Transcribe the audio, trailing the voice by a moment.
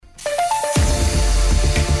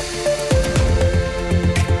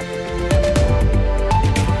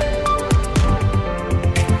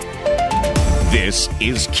This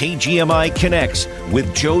is KGMI Connects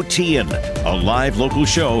with Joe Tian, a live local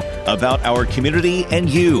show about our community and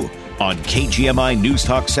you on KGMI News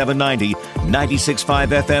Talk 790,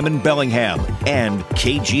 96.5 FM in Bellingham, and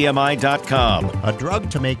KGMI.com. A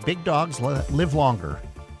drug to make big dogs live longer.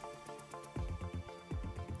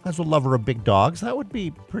 As a lover of big dogs, that would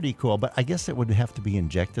be pretty cool, but I guess it would have to be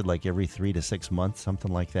injected like every 3 to 6 months,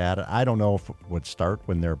 something like that. I don't know if it would start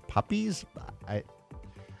when they're puppies.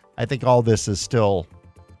 I think all this is still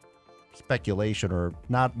speculation or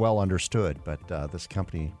not well understood, but this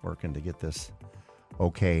company working to get this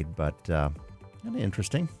okayed, but kind of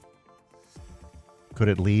interesting. Could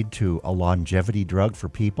it lead to a longevity drug for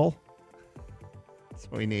people? That's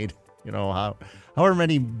what we need. You know, however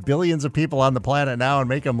many billions of people on the planet now, and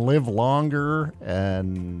make them live longer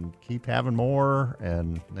and keep having more.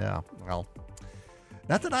 And yeah, well,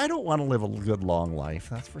 not that I don't want to live a good long life,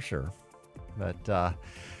 that's for sure. But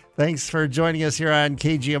thanks for joining us here on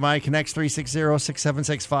KGMI Connects.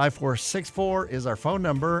 360-676-5464 is our phone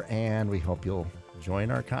number, and we hope you'll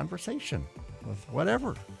join our conversation with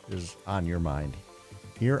whatever is on your mind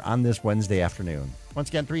here on this Wednesday afternoon. Once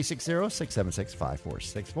again,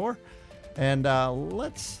 360-676-5464. And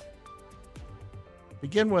let's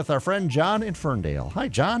begin with our friend John in Ferndale. Hi,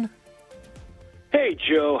 John. Hey,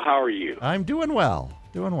 Joe. How are you? I'm doing well.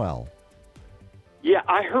 Doing well. Yeah,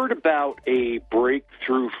 I heard about a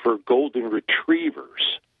breakthrough for golden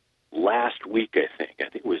retrievers last week, I think. I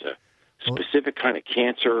think it was a specific kind of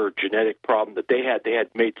cancer or genetic problem that they had. They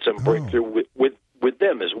had made some breakthrough with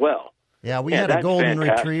them as well. Yeah, we had a golden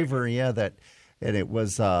retriever, and it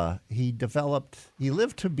was, he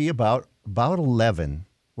lived to be about 11,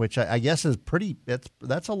 which I guess is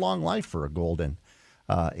that's a long life for a golden.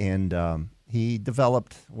 And he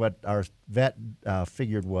developed what our vet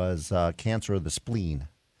figured was cancer of the spleen.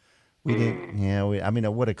 We didn't,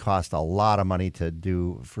 it would have cost a lot of money to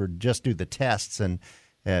do the tests and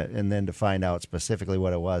then to find out specifically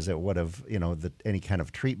what it was. It would have, any kind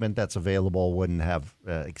of treatment that's available wouldn't have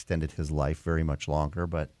extended his life very much longer.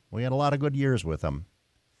 But we had a lot of good years with him.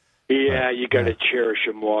 Yeah, you got to cherish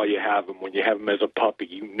them while you have them. When you have them as a puppy,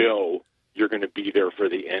 you're going to be there for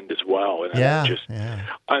the end as well. And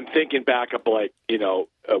I'm thinking back of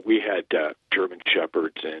we had German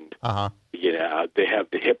Shepherds, and they have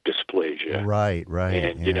the hip dysplasia. Right.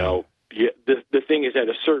 And the thing is, at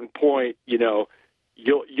a certain point, you'll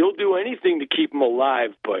do anything to keep them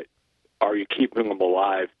alive, but are you keeping them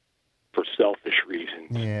alive for selfish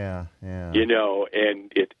reasons? Yeah.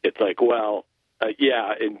 And it's like, well,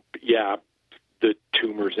 the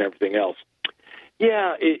tumors and everything else.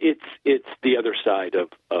 Yeah, it's the other side of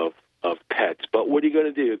pets. But what are you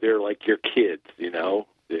going to do? They're like your kids,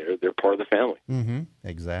 They're part of the family. Mm-hmm.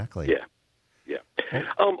 Exactly. Yeah.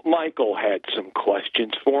 Michael had some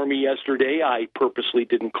questions for me yesterday. I purposely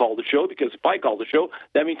didn't call the show because if I call the show,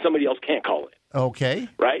 that means somebody else can't call it. Okay.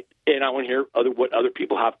 Right? And I want to hear what other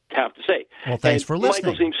people have to say. Well, thanks for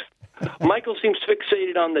listening. Michael seems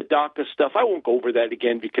fixated on the DACA stuff. I won't go over that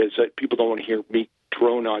again because people don't want to hear me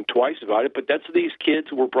drone on twice about it. But that's these kids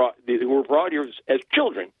who were brought here as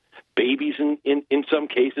children, babies in some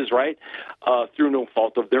cases, right, through no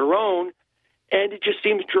fault of their own. And it just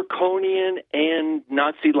seems draconian and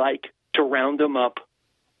Nazi-like to round them up.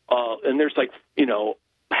 And there's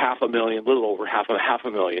 500,000, little over half a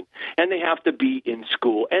million, and they have to be in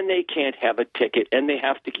school, and they can't have a ticket, and they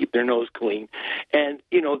have to keep their nose clean. And,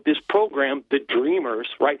 this program, the Dreamers,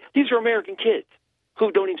 right, these are American kids who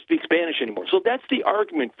don't even speak Spanish anymore. So that's the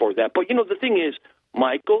argument for that. But, the thing is,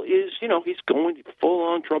 Michael is, he's going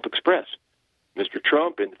full-on Trump Express. Mr.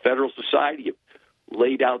 Trump and the Federal Society have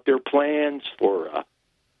laid out their plans for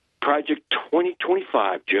Project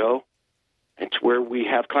 2025, Joe. It's where we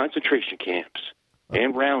have concentration camps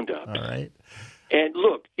and roundups. All right. And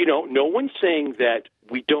look, no one's saying that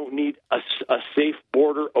we don't need a safe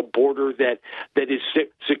border, a border that is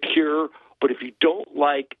secure. But if you don't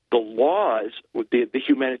like the laws, the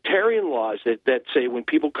humanitarian laws that say when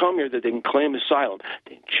people come here that they can claim asylum,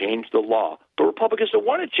 then change the law. But Republicans don't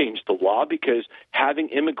want to change the law because having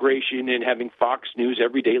immigration and having Fox News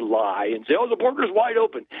every day lie and say, the border's wide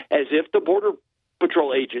open, as if the Border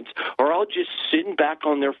Patrol agents are all just sitting back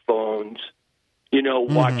on their phones,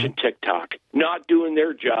 watching TikTok, not doing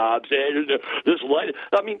their jobs. In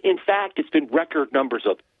fact, it's been record numbers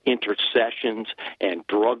of intercessions and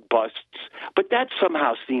drug busts, but that's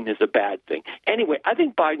somehow seen as a bad thing. Anyway, I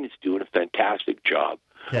think Biden is doing a fantastic job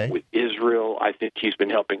with Israel. I think he's been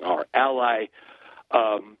helping our ally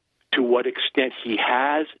to what extent he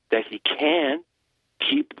has, that he can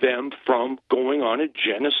keep them from going on a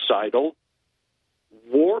genocidal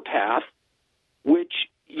war path, which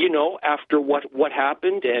after what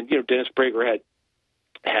happened, and Dennis Prager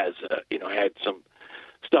has had some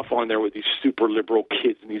stuff on there with these super liberal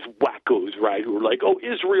kids and these wackos, right, who are like, oh,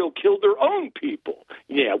 Israel killed their own people.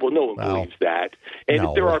 Yeah, well, no one believes that. And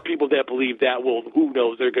if there are people that believe that, well, who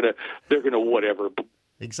knows? They're gonna whatever.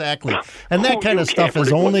 Exactly. And that kind of stuff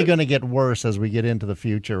is only going to get worse as we get into the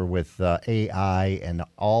future with AI and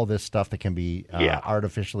all this stuff that can be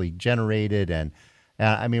artificially generated. And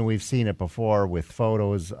I mean, we've seen it before with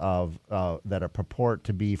photos of that are purport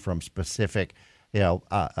to be from specific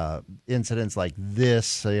incidents like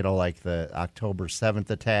this, like the October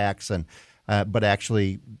 7th attacks, and but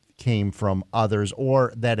actually came from others,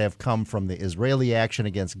 or that have come from the Israeli action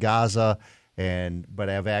against Gaza, but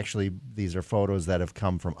have actually, these are photos that have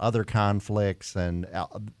come from other conflicts, and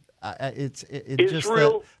it's just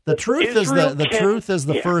the truth is the truth is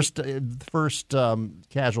the first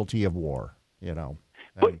casualty of war,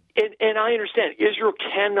 But and I understand Israel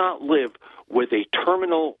cannot live with a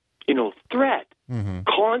terminal threat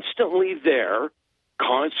constantly there,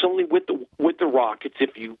 constantly with the rockets.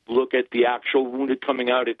 If you look at the actual wounded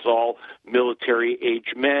coming out, it's all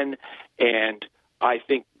military-age men, and I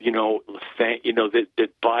think that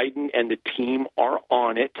Biden and the team are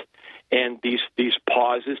on it, and these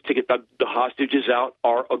pauses to get the hostages out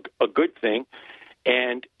are a good thing,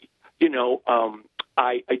 and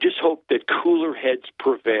I just hope that cooler heads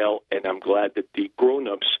prevail, and I'm glad that the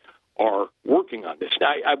grown-ups are working on this.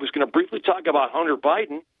 Now, I was going to briefly talk about Hunter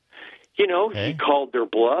Biden. He called their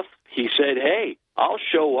bluff. He said, "Hey, I'll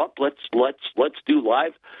show up. Let's do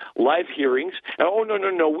live hearings." And, oh,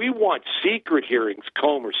 no, we want secret hearings.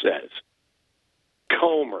 Comer says.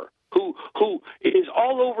 Comer, who is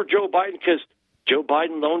all over Joe Biden because Joe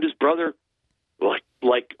Biden loaned his brother like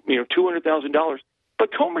 $200,000,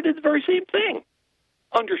 but Comer did the very same thing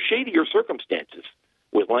under shadier circumstances,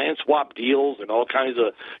 with land swap deals and all kinds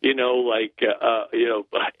of, anyway,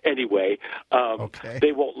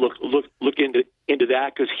 they won't look into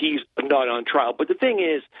that because he's not on trial. But the thing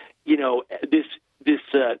is, this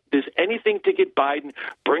anything to get Biden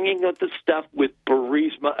bringing up the stuff with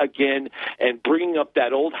Burisma again and bringing up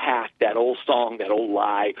that old hack, that old song, that old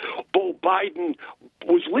lie. Biden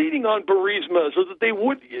was leading on Burisma so that they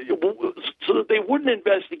wouldn't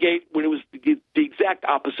investigate when it was the exact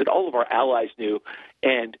opposite. All of our allies knew,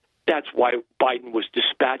 and that's why Biden was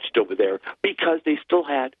dispatched over there, because they still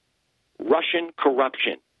had Russian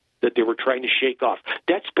corruption that they were trying to shake off.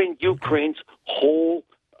 That's been Ukraine's whole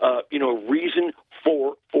reason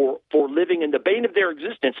for living, in the bane of their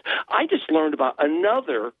existence. I just learned about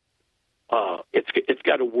another. It's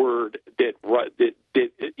got a word that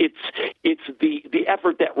it's the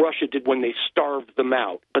effort that Russia did when they starved them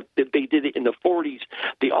out, but they did it in the 40s.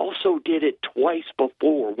 They also did it twice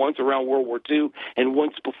before, once around World War II and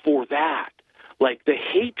once before that. Like the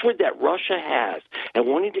hatred that Russia has and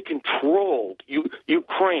wanting to control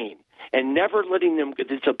Ukraine and never letting them get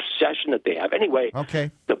this obsession that they have. Anyway,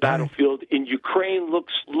 the battlefield in Ukraine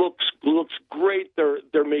looks great.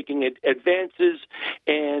 They're making advances,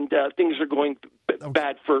 and things are going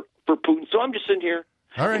bad for Putin. So I'm just sitting here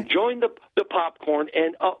enjoying the popcorn.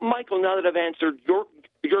 And Michael, now that I've answered your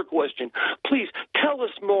question, please tell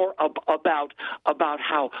us more about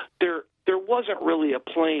how there wasn't really a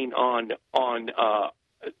plane on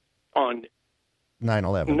 9/11.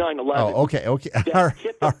 9/11. Oh, okay.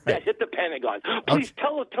 That hit the Pentagon. Please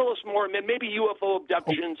tell us more. Maybe UFO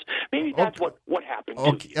abductions. Maybe that's what happened.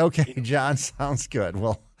 Okay, John, sounds good.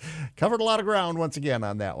 Well, covered a lot of ground once again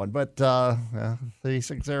on that one. But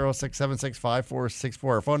 360-676-5464.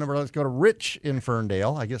 Our phone number. Let's go to Rich in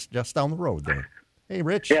Ferndale. I guess just down the road there. Hey,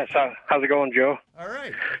 Rich. Yes. How's it going, Joe? All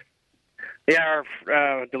right. Yeah,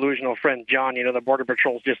 our delusional friend John, the Border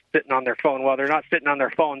Patrol's just sitting on their phone. Well, they're not sitting on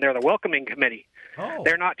their phone. They're the welcoming committee. Oh.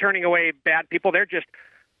 They're not turning away bad people. They're just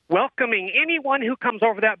welcoming anyone who comes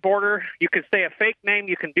over that border. You can say a fake name.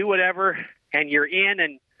 You can do whatever, and you're in,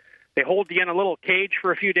 and they hold you in a little cage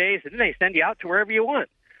for a few days, and then they send you out to wherever you want.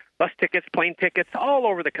 Bus tickets, plane tickets, all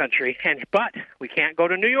over the country. But we can't go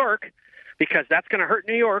to New York because that's going to hurt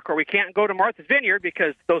New York, or we can't go to Martha's Vineyard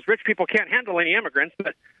because those rich people can't handle any immigrants.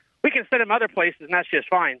 But we can send them other places, and that's just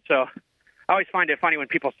fine. So I always find it funny when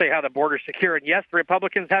people say how the border's secure. And yes, the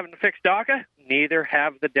Republicans haven't fixed DACA. Neither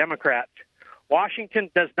have the Democrats.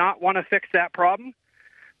 Washington does not want to fix that problem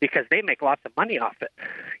because they make lots of money off it.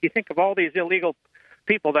 You think of all these illegal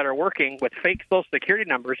people that are working with fake Social Security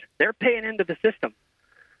numbers. They're paying into the system.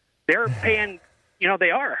 They're paying,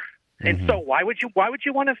 they are. And so why would you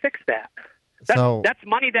want to fix that? That's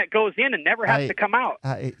money that goes in and never has to come out.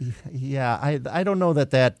 I don't know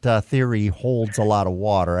that theory holds a lot of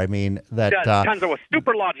water. I mean, that tons of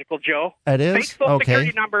super logical, Joe. It is? Fake Social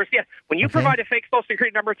Security numbers. Yes, when you provide a fake Social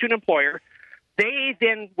Security number to an employer, they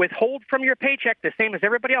then withhold from your paycheck the same as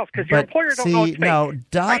everybody else because your employer don't know it's fake. Now,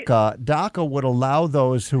 DACA would allow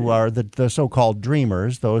those who are the so-called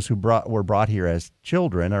dreamers, those who were brought here as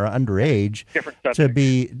children or underage, to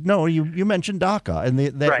be. No, you mentioned DACA, and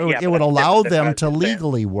it would allow them to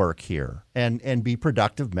legally work here and be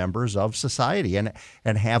productive members of society and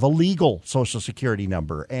have a legal Social Security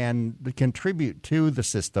number and contribute to the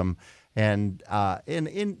system and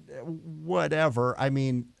in whatever. I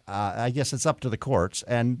mean. I guess it's up to the courts,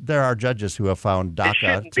 and there are judges who have found DACA. It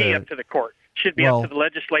shouldn't be up to the courts. It should be up to the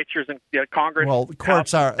legislatures and Congress. Well,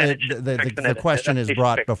 courts are. The question is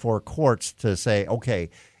brought before courts to say, okay,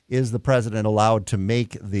 is the president allowed to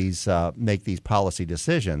make these policy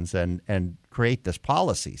decisions and create this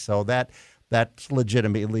policy? So that's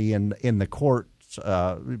legitimately in the court.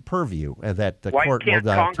 Purview that the court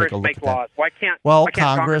will take a look at that. Why can't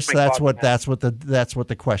Congress? That's what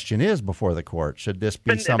the question is before the court. Should this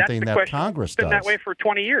be something that Congress does? It's been that way for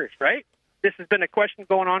 20 years, right? This has been a question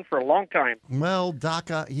going on for a long time. Well,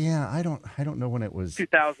 DACA, I don't know when it was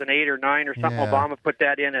 2008 or 9 or something. Obama put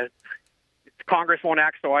that in. Congress won't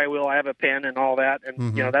act, so I will. I have a pen and all that,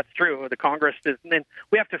 and that's true. The Congress is, and then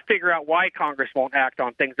we have to figure out why Congress won't act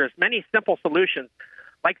on things. There's many simple solutions.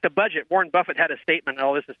 Like the budget, Warren Buffett had a statement,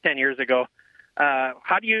 this is 10 years ago.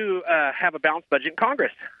 How do you have a balanced budget in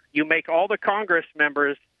Congress? You make all the Congress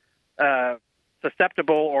members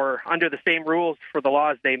susceptible or under the same rules for the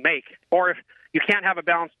laws they make. Or if you can't have a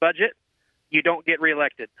balanced budget, you don't get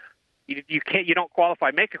reelected. You don't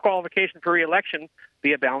qualify. Make a qualification for reelection,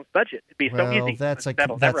 be a balanced budget. It'd be so easy.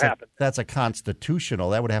 That'll never happen. That's a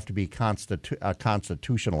constitutional. That would have to be a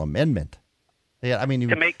constitutional amendment. Yeah, I mean,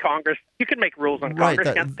 to make Congress, you can make rules on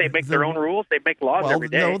Congress. Can't they make their own rules? They make laws every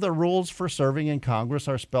day. No, the rules for serving in Congress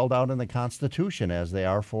are spelled out in the Constitution, as they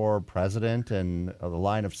are for president and the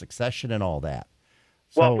line of succession and all that.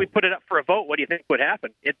 So, well, if we put it up for a vote, what do you think would happen?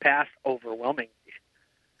 It'd pass overwhelmingly.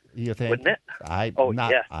 You think? Wouldn't it? I don't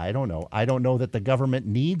know. I don't know that the government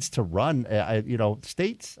needs to run.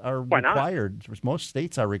 States are required. Most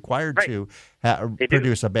states are required to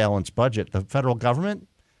produce a balanced budget. The federal government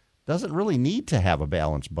doesn't really need to have a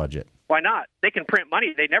balanced budget. Why not? They can print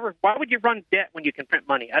money. Why would you run debt when you can print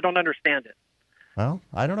money? I don't understand it. Well,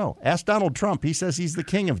 I don't know. Ask Donald Trump. He says he's the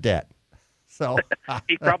king of debt. So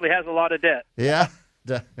he probably has a lot of debt. Yeah,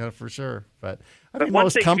 for sure. But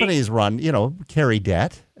most companies carry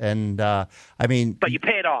debt, and but you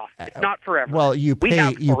pay it off. It's not forever. Well, you pay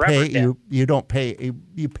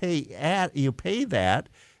that,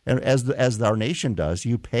 and as our nation does,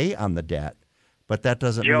 you pay on the debt. But that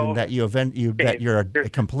doesn't mean that you'll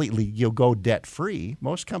go debt free.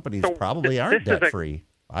 Most companies probably aren't debt free.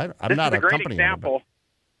 I'm not a company owner.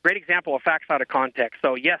 Great example of facts out of context.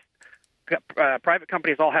 So yes, private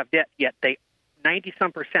companies all have debt, yet they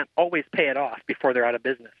 90-some% always pay it off before they're out of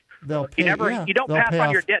business. You don't pass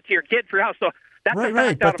on your debt to your kid for your house. So that's a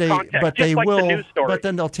fact out of context. But they will. Like the news story. But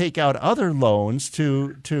then they'll take out other loans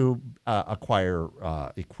to acquire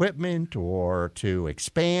equipment or to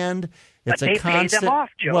expand. It's they pay them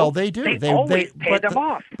off, Joe. Well, they do. They always pay them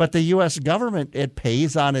off. But the U.S. government, it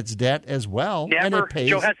pays on its debt as well. Never. And it pays.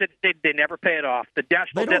 Joe they never pay it off. The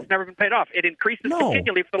national debt's never been paid off. It increases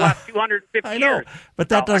continually for the last 250 years. I know, but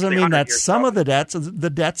that doesn't mean that some of the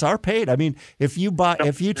debts are paid. I mean, if you buy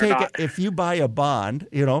a bond,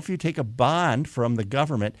 if you take a bond from the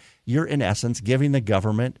government, you're in essence giving the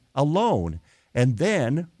government a loan. And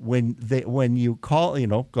then when you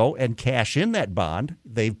go and cash in that bond,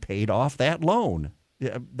 they've paid off that loan.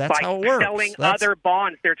 That's how it works. By selling other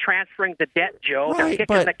bonds, they're transferring the debt, Joe. Right, they're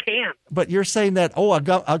kicking the can. But you're saying that,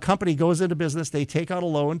 a company goes into business, they take out a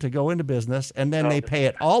loan to go into business, and then they pay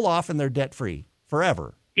it all off and they're debt-free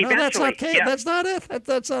forever. Eventually, no, that's not yeah. That's not it.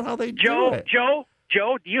 That's not how they do it. Joe,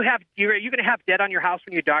 are you going to have debt on your house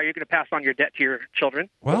when you die? You're going to pass on your debt to your children?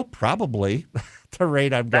 Well, probably. The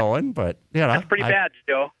rate I'm going, but that's pretty bad,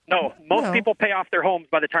 Joe. No, most people pay off their homes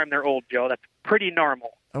by the time they're old, Joe. That's pretty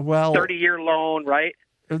normal. Well, 30-year loan, right?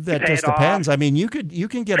 That just depends. I mean, you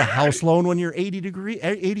can get a house loan when you're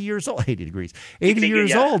 80 years old,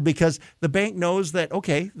 because the bank knows that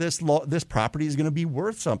this property is going to be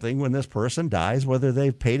worth something when this person dies, whether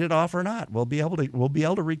they've paid it off or not. We'll be able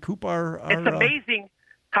to recoup our. It's amazing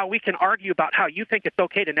how we can argue about how you think it's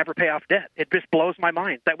okay to never pay off debt. It just blows my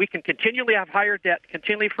mind that we can continually have higher debt,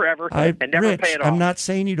 continually forever, and never pay it off. I'm not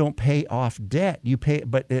saying you don't pay off debt. You pay,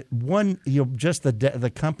 but the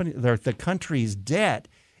country's debt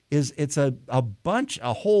is it's a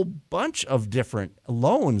whole bunch of different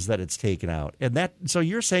loans that it's taken out. And so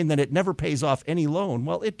you're saying that it never pays off any loan.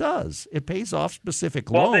 Well, it does. It pays off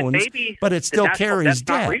specific loans, but it still carries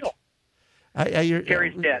debt. Not real.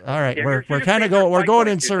 Carries debt. All right, we're kind of going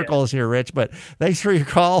in circles here, Rich. But thanks for your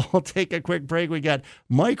call. We'll take a quick break. We got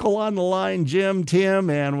Michael on the line, Jim, Tim,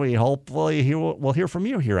 and we hopefully we'll hear from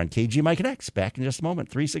you here on KGMI Connects. Back in just a moment.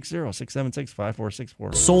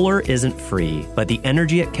 360-676-5464. Solar isn't free, but the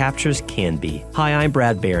energy it captures can be. Hi, I'm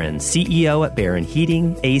Brad Barron, CEO at Barron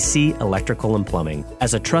Heating, AC, Electrical, and Plumbing.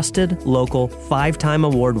 As a trusted, local, 5-time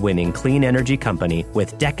award-winning clean energy company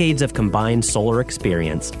with decades of combined solar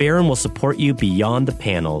experience, Barron will support you beyond the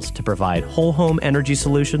panels to provide whole home energy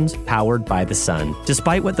solutions powered by the sun.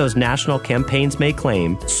 Despite what those national campaigns may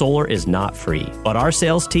claim, solar is not free. But our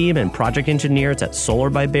sales team and project engineers at Solar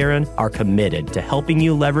by Barron are committed to helping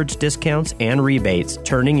you leverage discounts and rebates,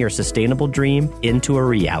 turning your sustainable dream into a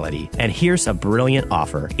reality. And here's a brilliant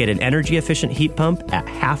offer. Get an energy efficient heat pump at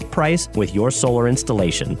half price with your solar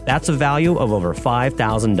installation. That's a value of over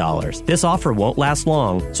 $5,000. This offer won't last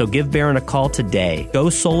long, so give Barron a call today. Go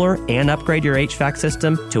solar and upgrade your HVAC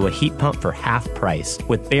system to a heat pump for half price.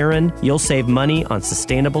 With Barron, you'll save money on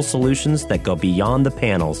sustainable solutions that go beyond the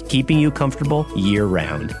panels, keeping you comfortable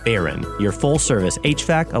year-round. Barron, your full-service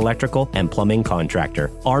HVAC, electrical, and plumbing contractor.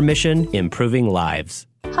 Our mission, improving lives.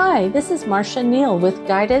 Hi, this is Marcia Neal with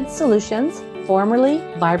Guided Solutions, formerly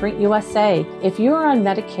Vibrant USA. If you are on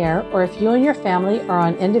Medicare or if you and your family are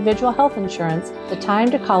on individual health insurance, the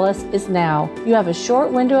time to call us is now. You have a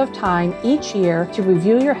short window of time each year to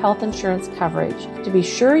review your health insurance coverage. To be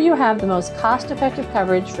sure you have the most cost-effective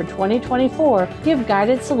coverage for 2024, give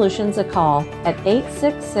Guided Solutions a call at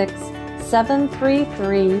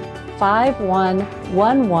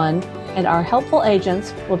 866-733-5111 and our helpful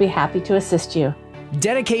agents will be happy to assist you.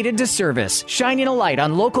 Dedicated to service, shining a light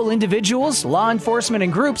on local individuals, law enforcement,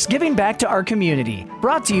 and groups giving back to our community.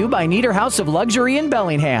 Brought to you by Nieder House of Luxury in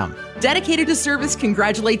Bellingham. Dedicated to Service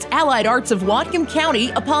congratulates Allied Arts of Whatcom County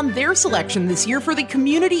upon their selection this year for the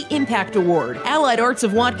Community Impact Award. Allied Arts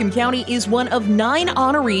of Whatcom County is one of 9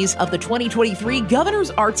 honorees of the 2023 Governor's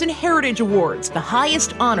Arts and Heritage Awards, the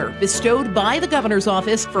highest honor bestowed by the Governor's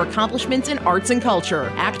Office for accomplishments in arts and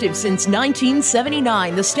culture. Active since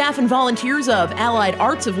 1979, the staff and volunteers of Allied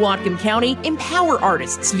Arts of Whatcom County empower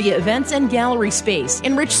artists via events and gallery space,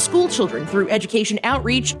 enrich school children through education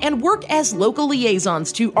outreach, and work as local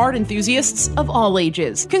liaisons to art enthusiasts of all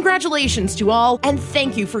ages. Congratulations to all, and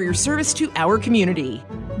thank you for your service to our community.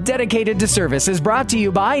 Dedicated to Service is brought to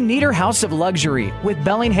you by Nieder House of Luxury, with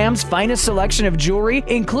Bellingham's finest selection of jewelry,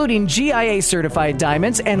 including GIA-certified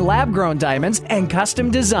diamonds and lab-grown diamonds and custom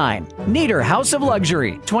design. Nieder House of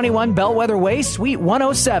Luxury, 21 Bellwether Way, Suite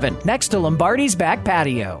 107, next to Lombardi's back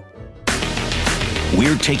patio.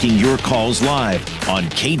 We're taking your calls live on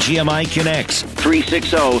KGMI Connects,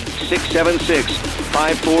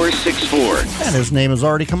 360-676-5464. And his name has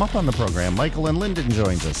already come up on the program. Michael and Linden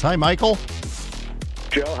joins us. Hi, Michael.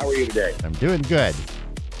 Joe, how are you today? I'm doing good.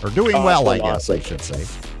 Or doing well, I guess I should say.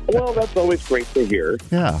 Well, that's always great to hear.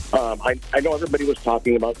 Yeah. I know everybody was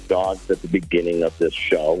talking about dogs at the beginning of this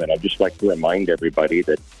show, and I'd just like to remind everybody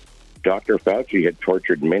that Dr. Fauci had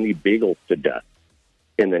tortured many beagles to death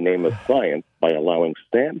in the name of science by allowing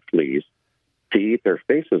sand fleas to eat their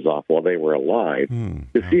faces off while they were alive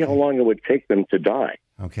to see how long it would take them to die.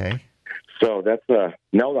 Okay. So that's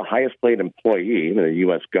now the highest paid employee in the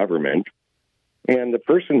U.S. government. And the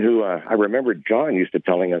person who I remember John used to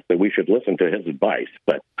telling us that we should listen to his advice.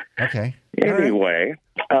 But anyway,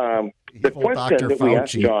 the question Dr. that we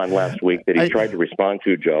asked John last week that he tried to respond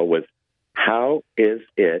to, Joe, was how is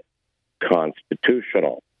it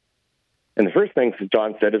constitutional? And the first thing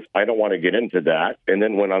John said is, I don't want to get into that, and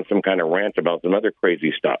then went on some kind of rant about some other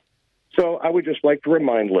crazy stuff. So I would just like to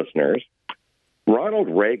remind listeners, Ronald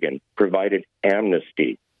Reagan provided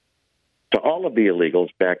amnesty to all of the illegals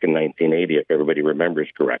back in 1980, if everybody remembers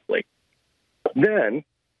correctly. Then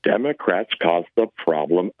Democrats caused the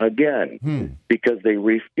problem again because they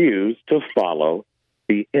refused to follow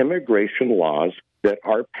the immigration laws that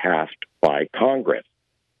are passed by Congress.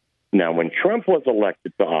 Now, when Trump was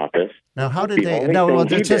elected to office, now how did they? No, well,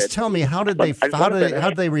 just tell me how did they? How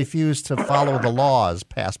did they refuse to follow the laws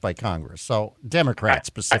passed by Congress? So Democrats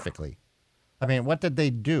specifically. I mean, what did they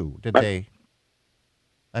do? Did they?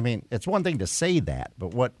 I mean, it's one thing to say that,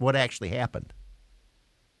 but what actually happened?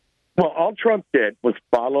 Well, all Trump did was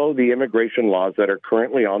follow the immigration laws that are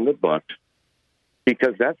currently on the books,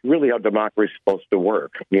 because that's really how democracy is supposed to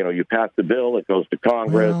work. You know, you pass the bill, it goes to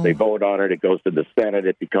Congress, they vote on it, it goes to the Senate,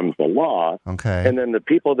 it becomes the law. Okay. And then the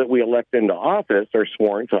people that we elect into office are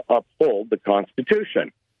sworn to uphold the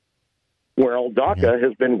Constitution. Well, DACA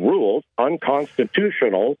has been ruled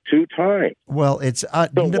unconstitutional 2 times. Well, it's So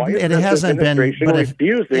why is it this hasn't been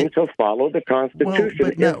refusing to follow the Constitution? Well,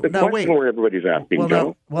 is the question where everybody's asking,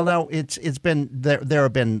 Joe. Now it's been there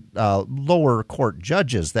have been lower court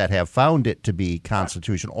judges that have found it to be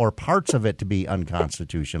constitutional or parts of it to be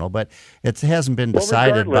unconstitutional, but it hasn't been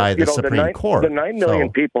decided by the Supreme Court. The 9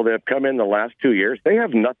 million people that have come in the last 2 years, they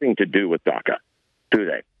have nothing to do with DACA, do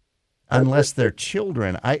they? Unless they're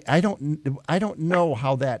children, I don't know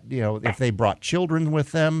how that, if they brought children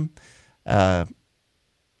with them.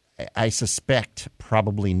 I suspect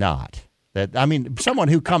probably not. Someone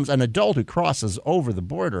who comes, an adult who crosses over the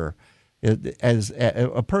border, as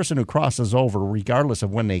a person who crosses over, regardless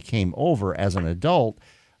of when they came over as an adult,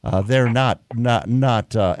 they're not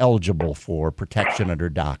eligible for protection under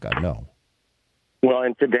DACA. No. Well,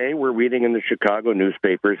 and today we're reading in the Chicago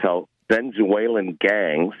newspapers how Venezuelan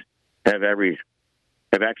gangs have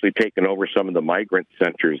actually taken over some of the migrant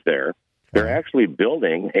centers there. They're actually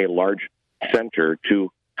building a large center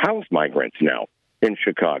to house migrants now in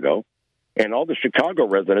Chicago. And all the Chicago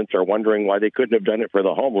residents are wondering why they couldn't have done it for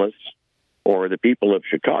the homeless or the people of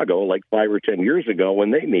Chicago like 5 or 10 years ago when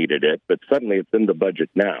they needed it. But suddenly it's in the budget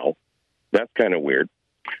now. That's kind of weird.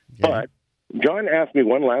 Yeah. But John asked me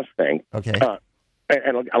one last thing. Okay.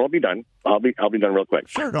 And I'll be done. I'll be done real quick.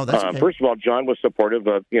 Sure, no, that's okay. First of all, John was supportive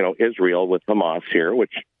of Israel with Hamas here,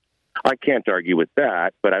 which I can't argue with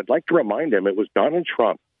that. But I'd like to remind him it was Donald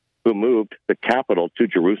Trump who moved the capital to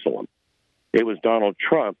Jerusalem. It was Donald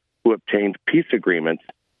Trump who obtained peace agreements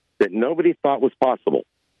that nobody thought was possible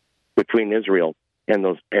between Israel and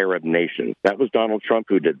those Arab nations. That was Donald Trump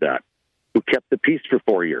who did that, who kept the peace for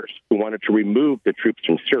 4 years, who wanted to remove the troops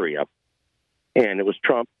from Syria. And it was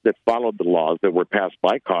Trump that followed the laws that were passed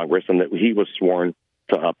by Congress and that he was sworn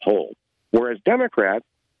to uphold. Whereas Democrats,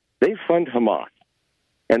 they fund Hamas.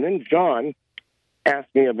 And then John asked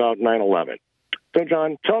me about 9/11. So,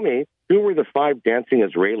 John, tell me, who were the 5 dancing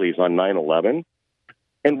Israelis on 9/11?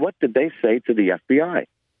 And what did they say to the FBI?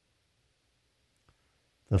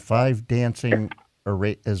 The 5 dancing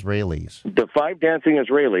Israelis. The 5 dancing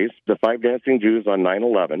Israelis, the 5 dancing Jews on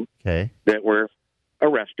 9/11 that were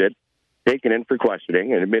arrested, taken in for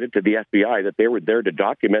questioning, and admitted to the FBI that they were there to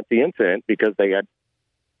document the incident because they had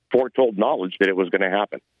foretold knowledge that it was going to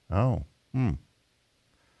happen. Oh,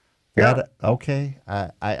 Yeah. Okay.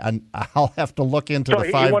 I'll have to look into the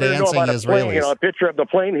 5 dancing Israelis. A picture of the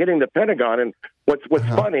plane hitting the Pentagon. And what's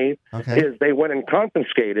funny is they went and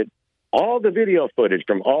confiscated all the video footage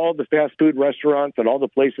from all the fast food restaurants and all the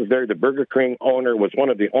places there. The Burger King owner was one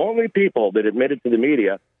of the only people that admitted to the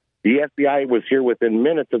media the FBI was here within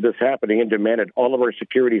minutes of this happening and demanded all of our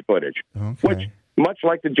security footage, which, much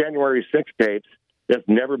like the January 6th tapes, has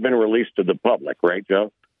never been released to the public, right,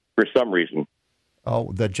 Joe? For some reason.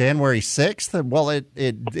 Oh, the January 6th? Well, it's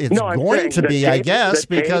going to be, I guess,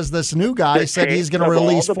 because this new guy said he's going to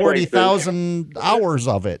release 40,000 hours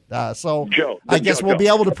of it. So I guess we'll be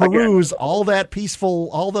able to peruse all that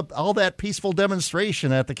peaceful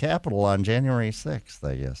demonstration at the Capitol on January 6th,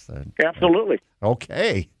 I guess. Absolutely.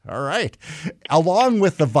 Okay. All right. Along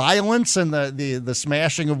with the violence and the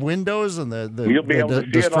smashing of windows and the you'll be able to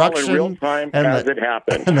see destruction it all in real time as it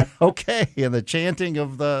happens. And the chanting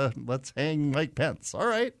of the "Let's hang Mike Pence." All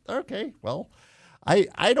right. Okay. Well,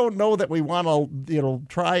 I don't know that we want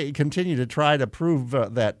to continue to try to prove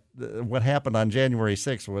that what happened on January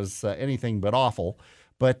 6th was anything but awful.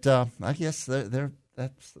 But I guess that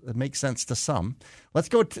makes sense to some. Let's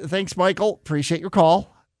go. Thanks, Michael. Appreciate your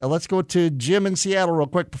call. Let's go to Jim in Seattle real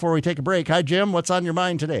quick before we take a break. Hi, Jim. What's on your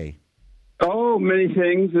mind today? Oh, many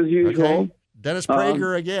things as usual. Okay. Dennis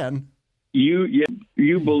Prager again. You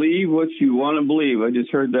believe what you want to believe. I just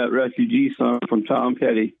heard that refugee song from Tom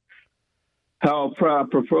Petty. How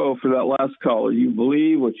apropos for that last caller. You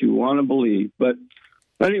believe what you want to believe. But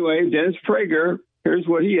anyway, Dennis Prager, here's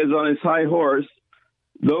what he is on his high horse.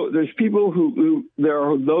 There's people who there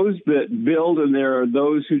are those that build and there are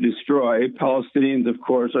those who destroy. Palestinians, of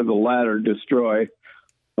course, are the latter, destroy.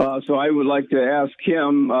 So I would like to ask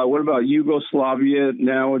him, what about Yugoslavia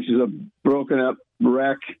now, which is a broken up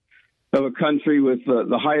wreck of a country with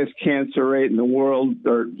the highest cancer rate in the world,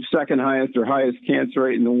 or second highest or highest cancer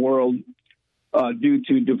rate in the world due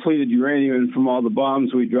to depleted uranium from all the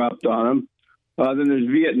bombs we dropped on them. Then there's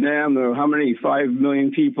Vietnam. There are how many? 5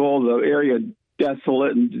 million people. The area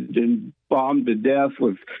desolate and bombed to death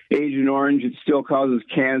with Agent Orange. It still causes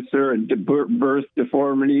cancer and birth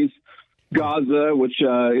deformities. Gaza, which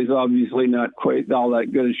is obviously not quite all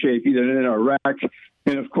that good a shape either, in Iraq.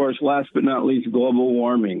 And, of course, last but not least, global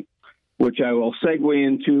warming, which I will segue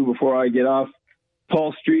into before I get off.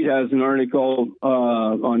 Paul Street has an article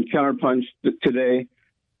on Counterpunch today,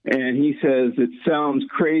 and he says it sounds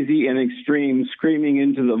crazy and extreme, screaming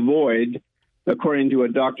into the void, according to a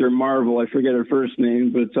Dr. Marvel. I forget her first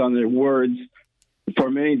name, but it's on their words. For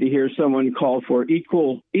many to hear someone call for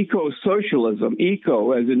eco-socialism,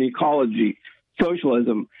 eco as in ecology,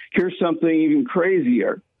 socialism. Here's something even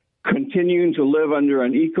crazier, continuing to live under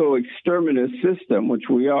an eco-exterminist system, which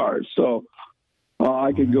we are. So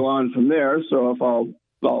I could go on from there. So if I'll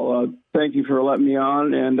thank you for letting me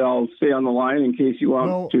on, and I'll stay on the line in case you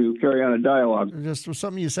want to carry on a dialogue. Just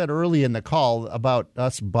something you said early in the call about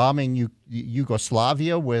us bombing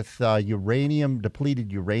Yugoslavia with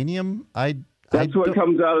depleted uranium. That's what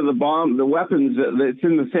comes out of the bomb, the weapons. It's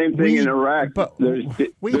in the same thing in Iraq. But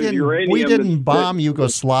we didn't bomb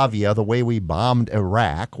Yugoslavia the way we bombed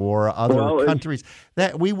Iraq or other countries.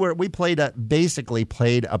 That we basically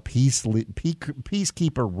played a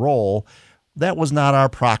peacekeeper role. That was not our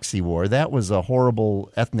proxy war. That was a horrible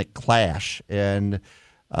ethnic clash, and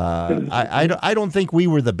I don't think we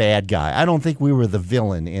were the bad guy. I don't think we were the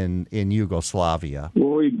villain in Yugoslavia.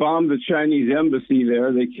 Well, we bombed the Chinese embassy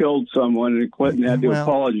there. They killed someone, and Clinton had to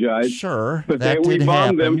apologize. Sure, but we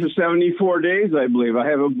bombed them for 74 days, I believe. I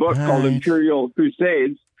have a book called Imperial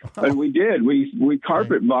Crusades, and we did. We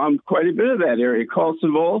carpet bombed quite a bit of that area,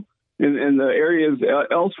 Kosovo, and the areas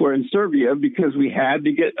elsewhere in Serbia, because we had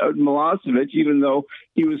to get Milosevic, even though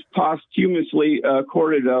he was posthumously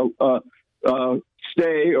accorded a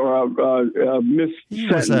stay or a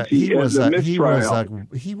mis-sentence. He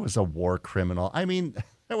was a war criminal. I mean,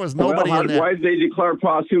 there was nobody in that. Why did they declare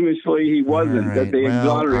posthumously he wasn't, that they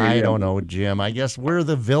exonerated him? I don't know, Jim. I guess we're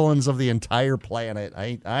the villains of the entire planet.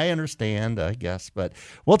 I understand, I guess. But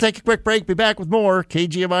we'll take a quick break. Be back with more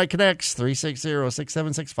KGMI Connects,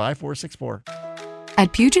 360-676-5464.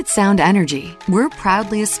 At Puget Sound Energy, we're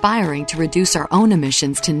proudly aspiring to reduce our own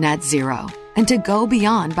emissions to net zero and to go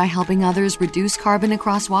beyond by helping others reduce carbon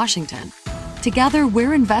across Washington. Together,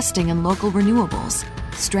 we're investing in local renewables,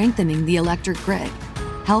 strengthening the electric grid,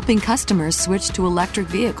 helping customers switch to electric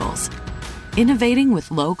vehicles, innovating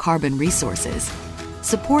with low-carbon resources,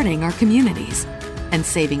 supporting our communities, and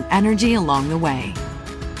saving energy along the way.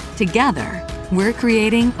 Together, we're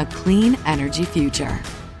creating a clean energy future.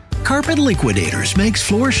 Carpet Liquidators makes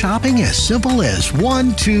floor shopping as simple as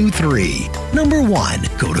 1, 2, 3. Number 1,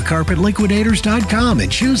 go to carpetliquidators.com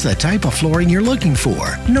and choose the type of flooring you're looking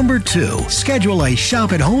for. Number 2, schedule a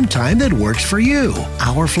shop-at-home time that works for you.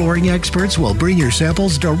 Our flooring experts will bring your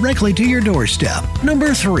samples directly to your doorstep.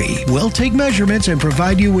 Number 3, we'll take measurements and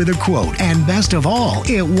provide you with a quote. And best of all,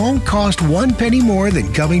 it won't cost 1 penny more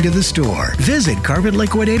than coming to the store. Visit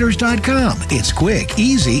carpetliquidators.com. It's quick,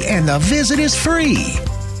 easy, and the visit is free.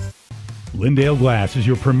 Lindale Glass is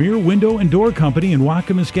your premier window and door company in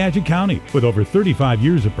Whatcom and Skagit County. With over 35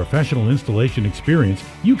 years of professional installation experience,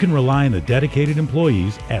 you can rely on the dedicated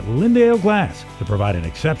employees at Lindale Glass to provide an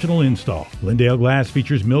exceptional install. Lindale Glass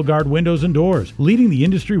features Milgard windows and doors. Leading the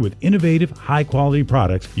industry with innovative, high-quality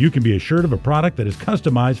products, you can be assured of a product that is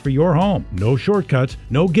customized for your home. No shortcuts,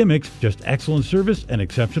 no gimmicks, just excellent service and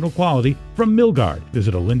exceptional quality from Milgard.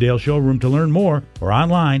 Visit a Lindale showroom to learn more or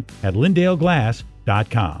online at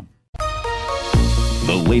lindaleglass.com.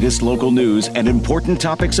 The latest local news and important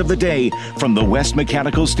topics of the day from the West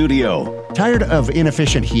Mechanical Studio. Tired of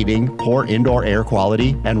inefficient heating, poor indoor air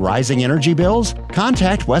quality, and rising energy bills?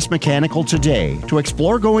 Contact West Mechanical today to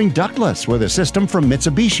explore going ductless with a system from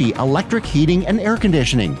Mitsubishi Electric Heating and Air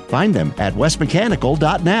Conditioning. Find them at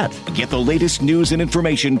westmechanical.net. Get the latest news and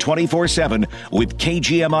information 24/7 with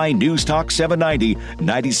KGMI News Talk 790,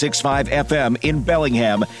 96.5 FM in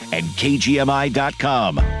Bellingham and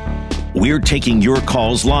KGMI.com. We're taking your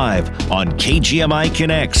calls live on KGMI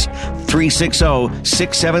Connects,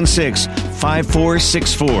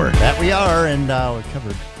 360-676-5464. That we are, and we've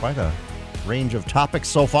covered quite a range of topics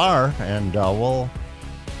so far, and we'll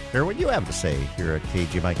hear what you have to say here at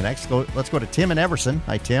KGMI Connects. Let's go to Tim in Everson.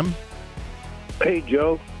 Hi, Tim. Hey,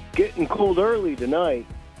 Joe. Getting cold early tonight.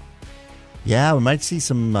 Yeah, we might see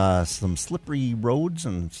some slippery roads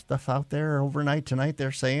and stuff out there overnight tonight,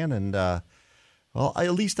 they're saying, and well,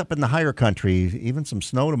 at least up in the higher country, even some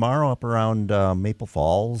snow tomorrow up around Maple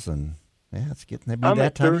Falls, and yeah, it's getting to be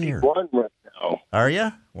that time of year. I'm at 31 right now. Are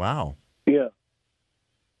you? Wow. Yeah.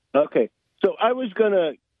 Okay, so I was going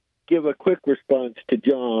to give a quick response to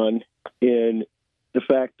John in the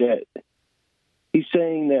fact that he's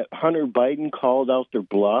saying that Hunter Biden called out their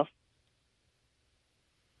bluff,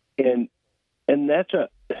 and that's a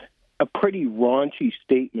pretty raunchy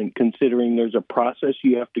statement considering there's a process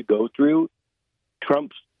you have to go through.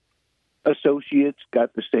 Trump's associates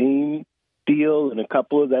got the same Steele and a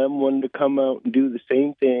couple of them wanted to come out and do the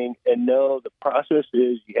same thing. And no, the process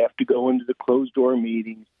is you have to go into the closed door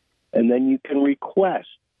meetings, and then you can request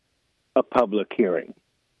a public hearing.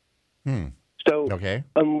 So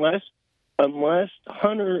unless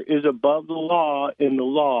Hunter is above the law in the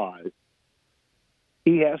laws,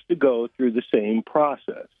 he has to go through the same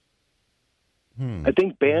process. I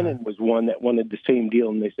think Bannon was one that wanted the same deal,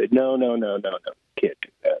 and they said, no, can't do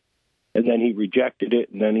that. And then he rejected it,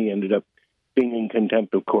 and then he ended up being in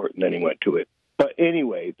contempt of court, and then he went to it. But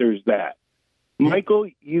anyway, there's that. Michael,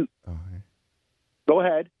 you go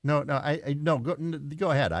ahead. No, go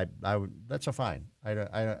ahead. That's fine. I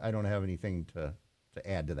don't have anything to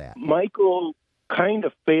add to that. Michael kind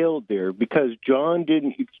of failed there because John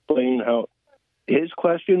didn't explain how. His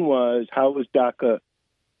question was, how is DACA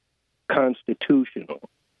constitutional?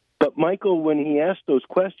 But Michael, when he asked those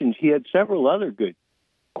questions, he had several other good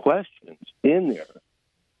questions in there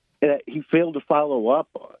that he failed to follow up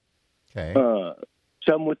on. Okay.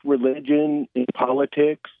 Some with religion and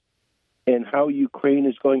politics and how Ukraine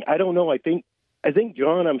is going. I don't know. I think,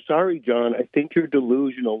 John, I'm sorry, John, I think you're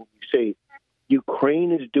delusional when you say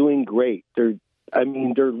Ukraine is doing great. They're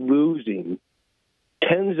losing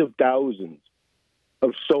tens of thousands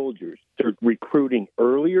of soldiers. They're recruiting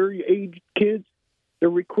earlier age kids. They're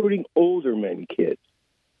recruiting older men kids.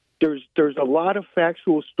 There's a lot of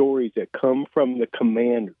factual stories that come from the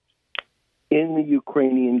commanders in the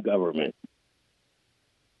Ukrainian government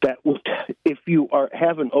that will, if you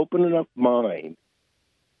have an open enough mind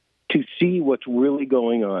to see what's really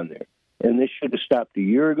going on there. And this should have stopped a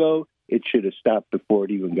year ago. It should have stopped before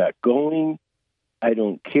it even got going. I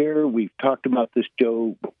don't care. We've talked about this,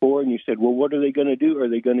 Joe, before, and you said, well, what are they going to do? Are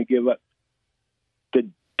they going to give up the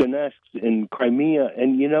Donetsk and Crimea?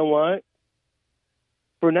 And you know what?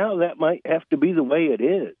 For now, that might have to be the way it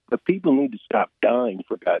is. But people need to stop dying,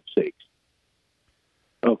 for God's sakes.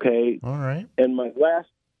 Okay? All right. And my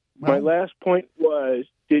last point was,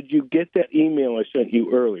 did you get that email I sent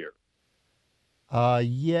you earlier?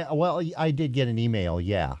 Yeah, well, I did get an email,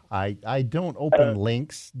 yeah. I don't open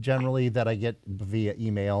links generally that I get via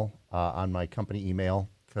email on my company email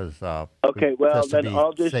because okay, well, then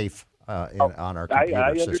I'll just safe on our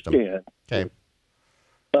computer system. I understand. Okay.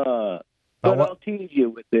 But I'll tease you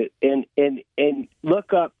with it and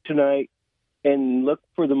look up tonight and look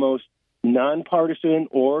for the most nonpartisan,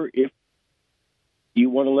 or if you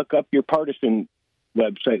want to look up your partisan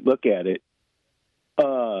website, look at it.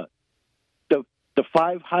 The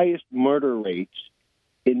 5 highest murder rates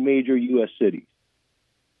in major U.S. cities.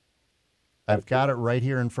 I've got it right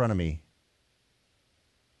here in front of me.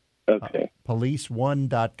 Okay.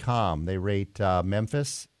 Police1.com. They rate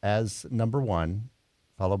Memphis as number 1,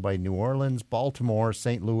 followed by New Orleans, Baltimore,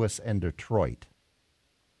 St. Louis, and Detroit.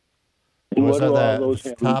 And those what are do all those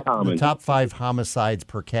have in common? The top 5 homicides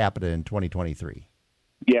per capita in 2023.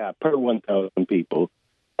 Yeah, per 1,000 people.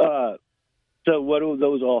 So what do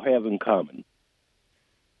those all have in common?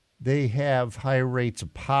 They have higher rates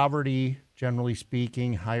of poverty, generally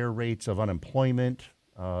speaking, higher rates of unemployment.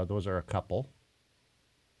 Those are a couple.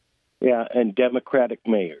 Yeah, and Democratic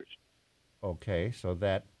mayors. Okay, so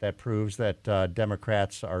that proves that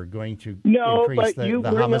Democrats are going to increase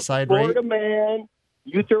the homicide rate. Man,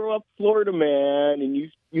 you throw up Florida Man, and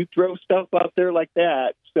you throw stuff out there like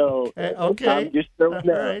that. So okay. I'm just throwing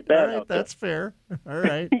all right, that's fair. All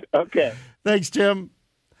right. Okay. Thanks, Jim.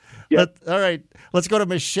 Yep. All right, let's go to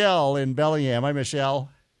Michelle in Bellingham. Hi, Michelle.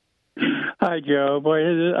 Hi, Joe. Boy,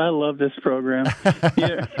 I love this program.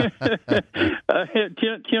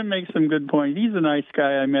 Tim makes some good points. He's a nice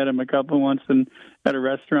guy. I met him once at a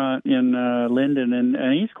restaurant in Linden,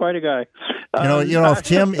 and he's quite a guy.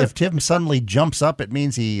 If Tim suddenly jumps up, it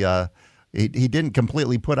means he didn't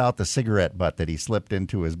completely put out the cigarette butt that he slipped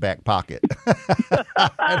into his back pocket.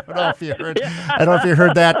 I don't know if you heard. I don't know if you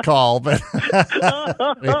heard that call, but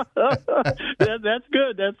that's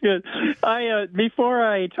good. That's good. Before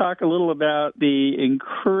I talk a little about the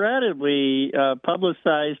incredibly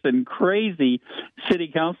publicized and crazy city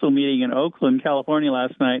council meeting in Oakland, California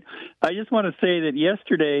last night, I just want to say that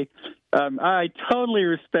yesterday. I totally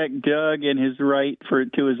respect Doug and his right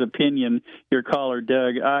to his opinion, your caller,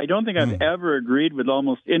 Doug. I don't think I've ever agreed with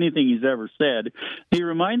almost anything he's ever said. He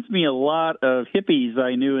reminds me a lot of hippies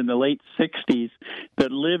I knew in the late 60s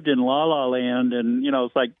that lived in La La Land, and,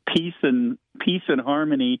 it's like peace and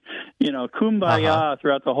harmony, kumbaya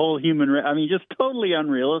throughout the whole human race. I mean, just totally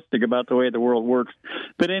unrealistic about the way the world works.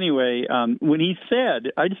 But anyway, when he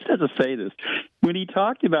said, I just have to say this, when he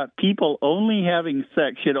talked about people only having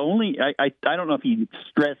sex, I don't know if he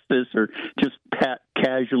stressed this or just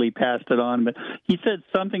casually passed it on. But he said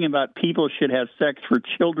something about people should have sex for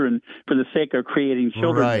children for the sake of creating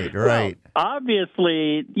children. Right. Well,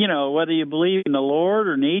 obviously, whether you believe in the Lord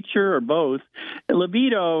or nature or both,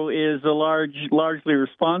 libido is largely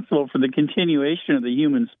responsible for the continuation of the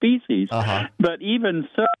human species. But even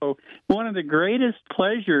so, one of the greatest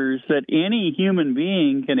pleasures that any human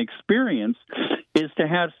being can experience is to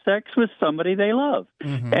have sex with somebody they love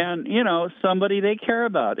and, somebody they care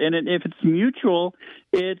about. And if it's mutual,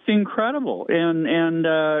 it's incredible. And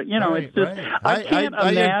it's just, I can't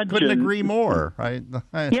imagine. I couldn't agree more. I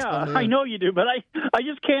know you do, but I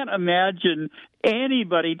just can't imagine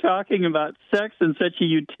anybody talking about sex in such a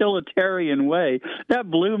utilitarian way. That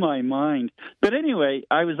blew my mind. But anyway,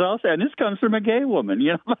 I was also, and this comes from a gay woman,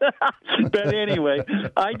 But anyway,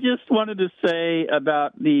 I just wanted to say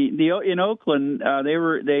about the in Oakland, they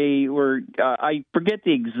were I forget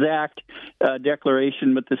the exact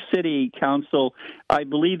declaration, but the city council, I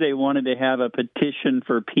believe they wanted to have a petition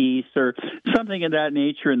for peace or something of that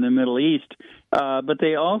nature in the Middle East. But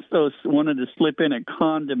they also wanted to slip in a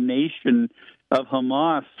condemnation of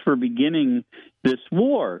Hamas for beginning this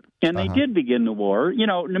war. And they did begin the war.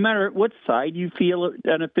 No matter what side you feel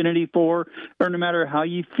an affinity for, or no matter how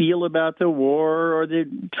you feel about the war or the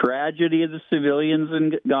tragedy of the civilians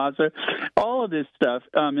in Gaza, all of this stuff,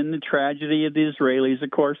 and the tragedy of the Israelis,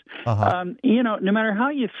 of course, no matter how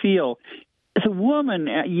you feel, a woman,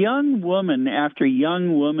 a young woman after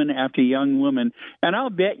young woman after young woman, and I'll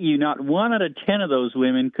bet you not 1 out of 10 of those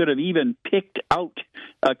women could have even picked out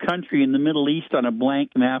a country in the Middle East on a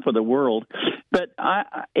blank map of the world. But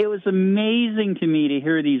it was amazing to me to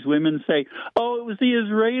hear these women say, oh, it was the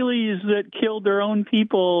Israelis that killed their own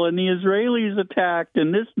people, and the Israelis attacked,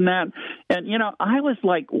 and this and that. And, I was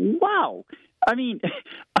like, wow. I mean,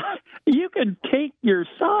 you can take your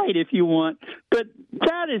side if you want, but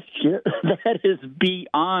that is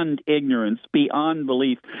beyond ignorance, beyond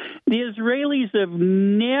belief. The Israelis have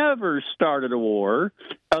never started a war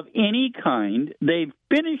of any kind. They've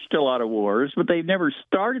finished a lot of wars, but they've never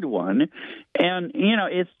started one. And,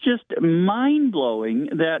 it's just mind-blowing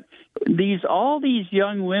that all these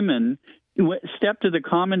young women step to the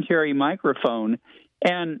commentary microphone.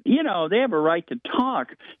 And, they have a right to talk,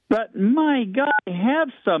 but my God, have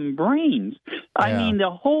some brains. I mean, the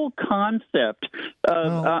whole concept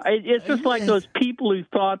of it's just like those people who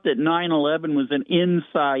thought that 9/11 was an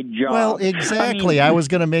inside job. Well, exactly. I was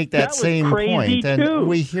going to make that same point. And too.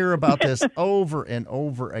 We hear about this over and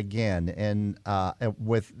over again. And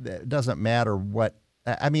it doesn't matter what,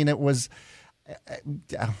 it was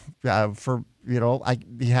for,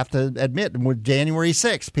 you have to admit, with January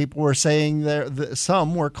 6th, people were saying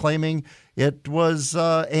some were claiming it was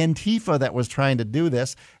Antifa that was trying to do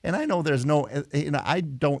this. And I know there's I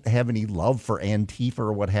don't have any love for Antifa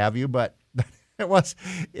or what have you, but it was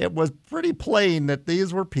pretty plain that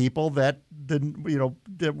these were people that didn't,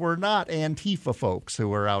 that were not Antifa folks who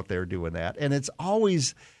were out there doing that. And it's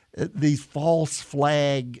always these false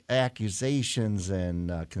flag accusations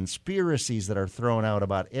and conspiracies that are thrown out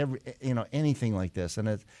about anything like this, and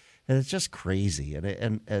it's just crazy,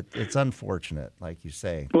 and it's unfortunate, like you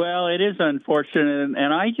say. Well, it is unfortunate,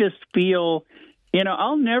 and I just feel,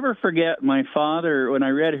 I'll never forget my father when I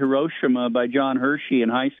read Hiroshima by John Hershey in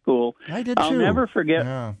high school. I did too. I'll never forget.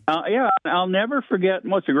 I'll never forget.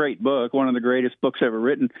 Well, it's a great book, one of the greatest books ever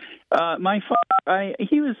written. My father,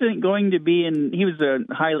 he was going to be he was a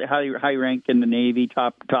high rank in the Navy,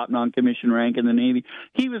 top non-commissioned rank in the Navy.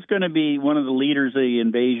 He was going to be one of the leaders of the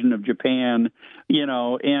invasion of Japan,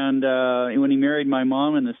 and when he married my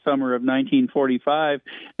mom in the summer of 1945,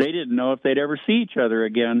 they didn't know if they'd ever see each other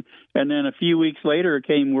again. And then a few weeks later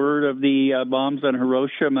came word of the bombs on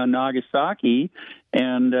Hiroshima and Nagasaki.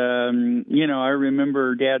 And, I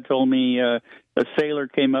remember Dad told me a sailor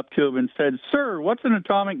came up to him and said, "Sir, what's an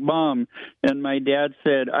atomic bomb?" And my dad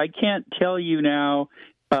said, "I can't tell you now,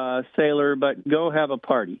 sailor, but go have a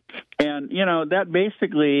party." And, that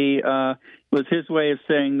basically was his way of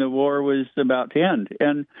saying the war was about to end.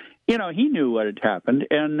 And, he knew what had happened.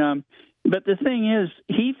 And but the thing is,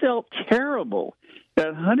 he felt terrible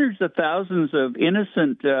that hundreds of thousands of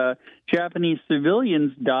innocent Japanese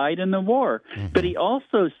civilians died in the war. Mm-hmm. But he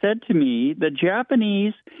also said to me the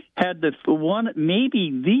Japanese had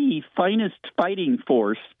maybe the finest fighting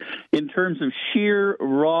force in terms of sheer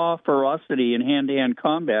raw ferocity in hand-to-hand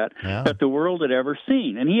combat that the world had ever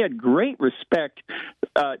seen. And he had great respect,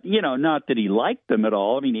 not that he liked them at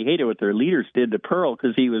all. I mean, he hated what their leaders did to Pearl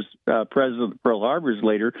because he was president of Pearl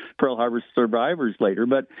Harbor survivors later.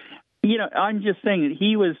 But I'm just saying that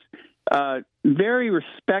he was very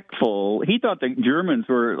respectful. He thought the Germans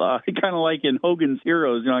were kind of like in Hogan's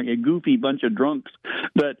Heroes, like a goofy bunch of drunks.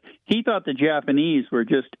 But he thought the Japanese were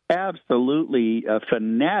just absolutely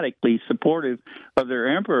fanatically supportive of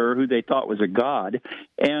their emperor, who they thought was a god.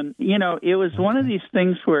 And, it was one of these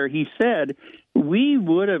things where he said, we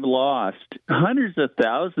would have lost hundreds of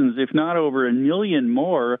thousands, if not over 1 million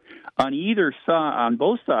more, on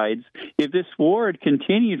both sides, if this war had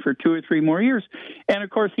continued for 2 or 3 more years. And of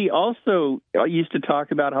course, he also used to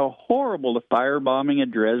talk about how horrible the firebombing at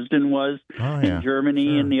Dresden was in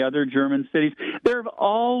Germany and the other German cities. There have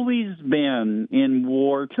always been in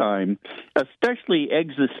wartime, especially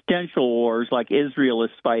existential wars like Israel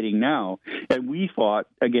is fighting now, and we fought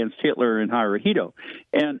against Hitler and Hirohito.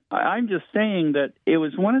 And I'm just saying that it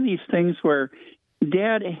was one of these things where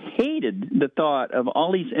Dad hated the thought of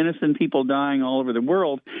all these innocent people dying all over the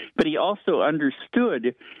world, but he also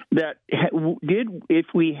understood that if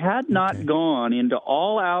we had not gone into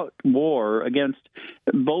all-out war against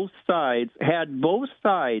both sides,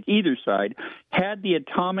 either side, had the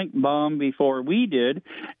atomic bomb before we did,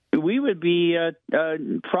 we would be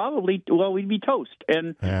we'd be toast,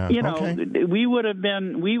 and we would have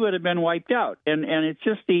been wiped out, and it's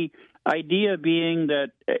just the idea being that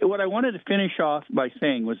what I wanted to finish off by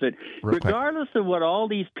saying was that regardless of what all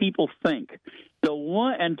these people think,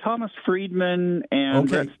 and Thomas Friedman and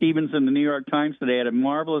Bret Stephens in the New York Times today had a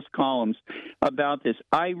marvelous columns about this.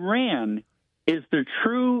 Iran is the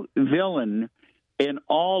true villain in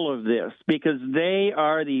all of this because they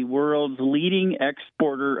are the world's leading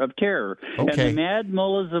exporter of terror. And the mad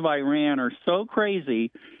mullahs of Iran are so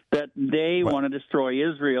crazy that they want to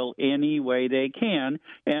destroy Israel any way they can,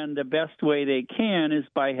 and the best way they can is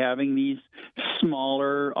by having these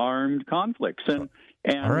smaller armed conflicts and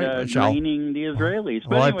draining the Israelis.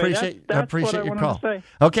 But anyway, I appreciate your call. Say.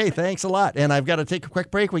 Okay, thanks a lot. And I've got to take a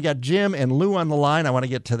quick break. We got Jim and Lou on the line. I want to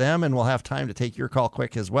get to them, and we'll have time to take your call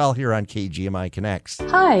quick as well here on KGMI Connects.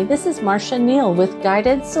 Hi, this is Marcia Neal with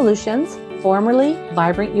Guided Solutions, formerly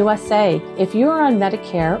Vibrant USA. If you are on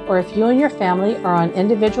Medicare or if you and your family are on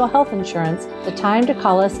individual health insurance, the time to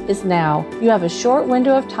call us is now. You have a short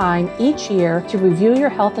window of time each year to review your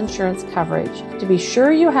health insurance coverage. To be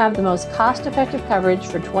sure you have the most cost-effective coverage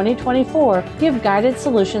for 2024, give Guided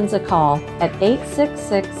Solutions a call at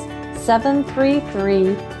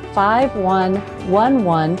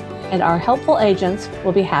 866-733-5111, and our helpful agents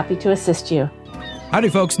will be happy to assist you. Howdy,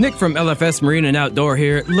 folks. Nick from LFS Marine and Outdoor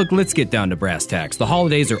here. Look, let's get down to brass tacks. The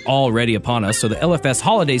holidays are already upon us, so the LFS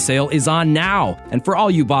holiday sale is on now. And for all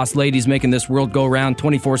you boss ladies making this world go round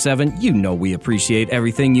 24/7, you know we appreciate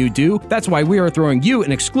everything you do. That's why we are throwing you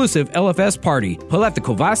an exclusive LFS party. Pull out the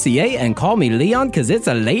Courvoisier and call me Leon, because it's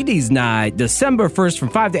a ladies' night. December 1st from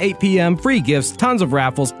 5 to 8 p.m., free gifts, tons of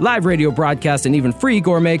raffles, live radio broadcast, and even free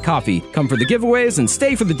gourmet coffee. Come for the giveaways and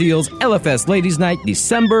stay for the deals. LFS Ladies' Night,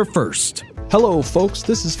 December 1st. Hello, folks.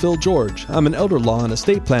 This is Phil George. I'm an elder law and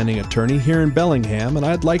estate planning attorney here in Bellingham, and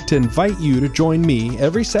I'd like to invite you to join me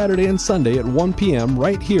every Saturday and Sunday at 1 p.m.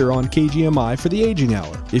 right here on KGMI for the Aging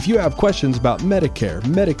Hour. If you have questions about Medicare,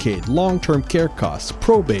 Medicaid, long-term care costs,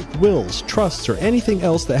 probate, wills, trusts, or anything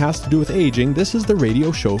else that has to do with aging, this is the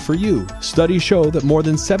radio show for you. Studies show that more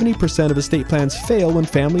than 70% of estate plans fail when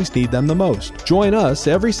families need them the most. Join us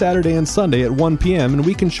every Saturday and Sunday at 1 p.m. and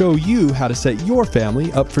we can show you how to set your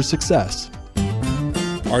family up for success.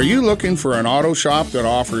 Are you looking for an auto shop that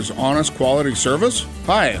offers honest quality service?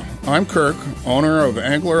 Hi, I'm Kirk, owner of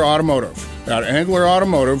Angler Automotive. At Angler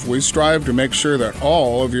Automotive, we strive to make sure that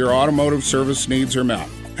all of your automotive service needs are met.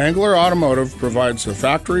 Angler Automotive provides the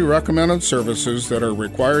factory-recommended services that are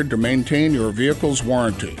required to maintain your vehicle's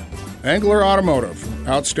warranty. Angler Automotive,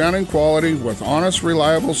 outstanding quality with honest,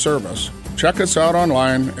 reliable service. Check us out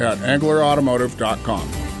online at anglerautomotive.com.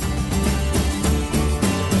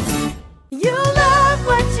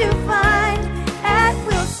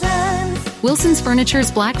 Wilson's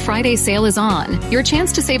Furniture's Black Friday sale is on. Your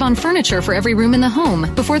chance to save on furniture for every room in the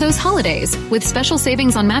home before those holidays, with special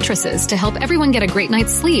savings on mattresses to help everyone get a great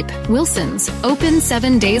night's sleep. Wilson's, open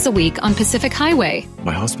 7 days a week on Pacific Highway.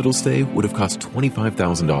 My hospital stay would have cost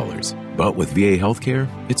 $25,000, but with VA healthcare,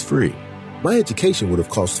 it's free. My education would have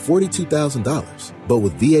cost $42,000, but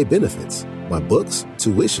with VA benefits, my books,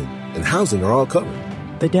 tuition, and housing are all covered.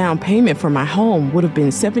 The down payment for my home would have been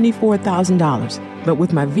 $74,000, but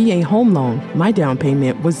with my VA home loan, my down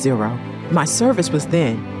payment was $0. My service was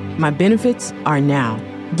then. My benefits are now.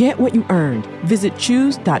 Get what you earned. Visit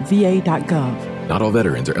choose.va.gov. Not all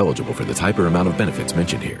veterans are eligible for the type or amount of benefits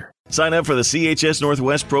mentioned here. Sign up for the CHS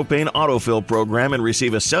Northwest Propane Autofill program and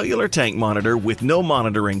receive a cellular tank monitor with no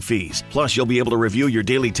monitoring fees. Plus, you'll be able to review your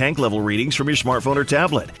daily tank level readings from your smartphone or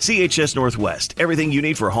tablet. CHS Northwest, everything you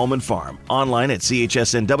need for home and farm. Online at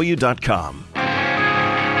chsnw.com.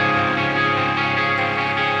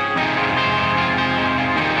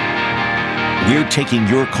 We're taking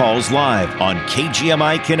your calls live on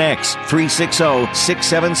KGMI Connects,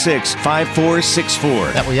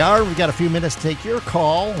 360-676-5464. That we are. We've got a few minutes to take your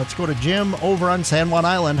call. Let's go to Jim over on San Juan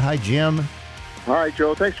Island. Hi, Jim. Hi,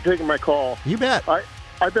 Joe. Thanks for taking my call. You bet.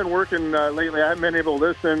 I've been working lately. I haven't been able to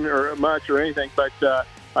listen or much or anything, but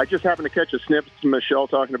I just happened to catch a snippet from Michelle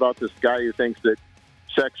talking about this guy who thinks that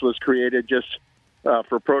sex was created just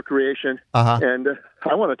for procreation. And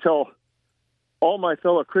I want to tell all my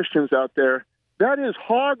fellow Christians out there, that is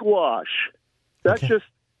hogwash. That's just,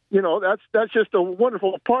 that's just a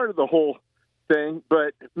wonderful part of the whole thing.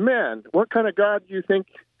 But, man, what kind of God do you think?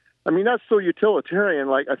 I mean, that's so utilitarian.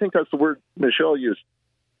 Like, I think that's the word Michelle used.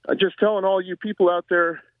 Just telling all you people out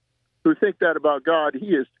there who think that about God,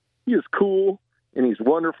 he is cool and he's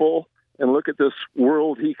wonderful. And look at this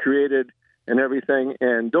world he created and everything.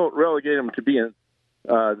 And don't relegate him to being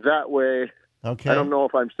that way. Okay. I don't know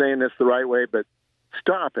if I'm saying this the right way, but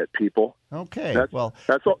stop it, people. Okay. That's all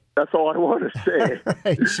I want to say.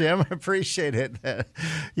 Right, Jim. I appreciate it.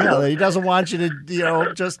 Yeah, he doesn't want you to,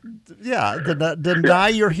 deny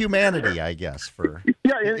your humanity, I guess.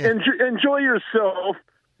 Enjoy yourself,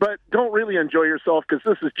 but don't really enjoy yourself because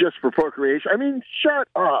this is just for procreation. I mean, shut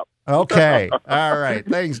up. Okay. All right.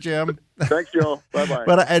 Thanks, Jim. Thanks, Joe. Bye-bye.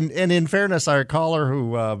 But and in fairness, our caller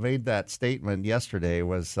who made that statement yesterday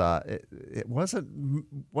was it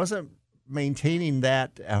wasn't maintaining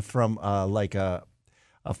that from like a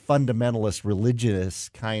fundamentalist religious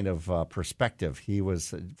kind of perspective. He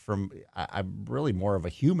was from I'm really more of a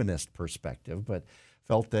humanist perspective, but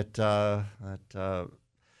felt that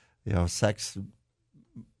sex,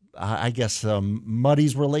 I guess,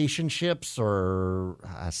 muddies relationships or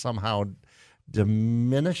somehow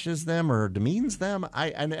diminishes them or demeans them.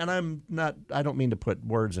 I don't mean to put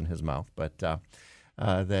words in his mouth, but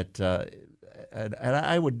and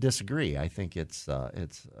I would disagree. I think it's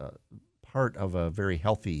part of a very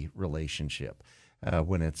healthy relationship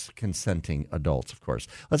when it's consenting adults, of course.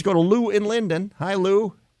 Let's go to Lou in Linden. Hi,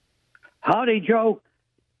 Lou. Howdy, Joe.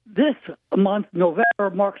 This month, November,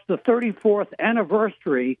 marks the 34th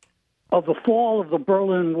anniversary of the fall of the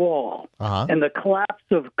Berlin Wall and the collapse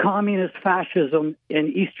of communist fascism in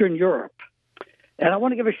Eastern Europe. And I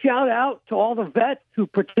want to give a shout-out to all the vets who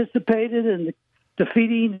participated in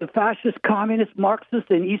defeating the fascist, communist, Marxists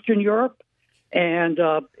in Eastern Europe. And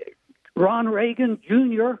Ronald Reagan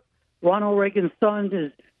Jr., Ronald Reagan's son,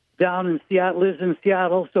 is down in Seattle, lives in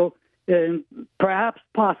Seattle. So perhaps,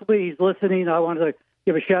 possibly, he's listening. I want to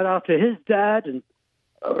give a shout-out to his dad and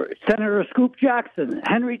Senator Scoop Jackson.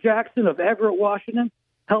 Henry Jackson of Everett, Washington,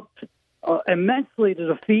 helped immensely to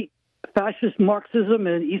defeat fascist Marxism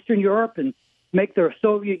in Eastern Europe and make the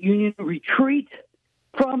Soviet Union retreat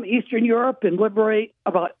from Eastern Europe and liberate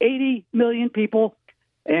about 80 million people.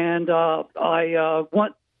 And I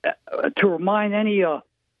want to remind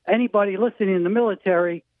anybody listening in the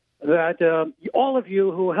military that all of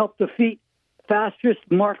you who helped defeat fascist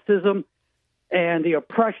Marxism and the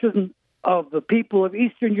oppression of the people of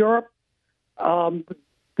Eastern Europe,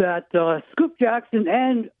 that Scoop Jackson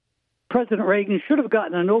and President Reagan should have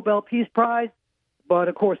gotten a Nobel Peace Prize, but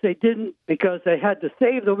of course they didn't because they had to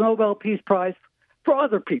save the Nobel Peace Prize for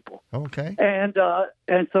other people. Okay. And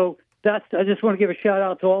so I just want to give a shout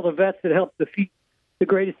out to all the vets that helped defeat the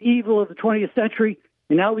greatest evil of the 20th century.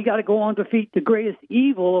 And now we got to go on to defeat the greatest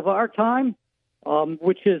evil of our time,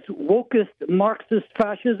 which is wokist Marxist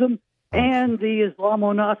fascism and the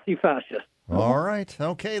Islamo-Nazi fascists. All right.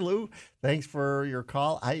 Okay, Lou. Thanks for your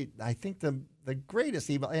call. I think the greatest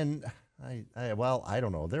evil, and I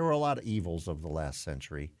don't know. There were a lot of evils of the last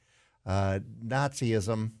century.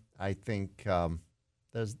 Nazism, I think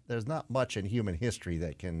there's not much in human history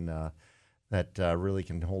that can really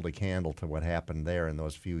can hold a candle to what happened there in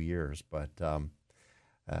those few years. But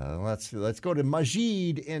let's go to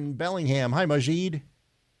Majid in Bellingham. Hi, Majid.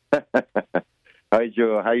 Hi,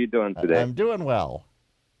 Joe. How you doing today? I'm doing well.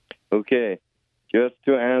 Okay. Just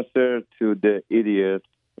to answer to the idiot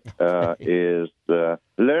is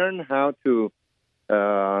learn how to,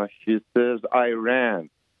 she says, Iran.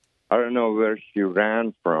 I don't know where she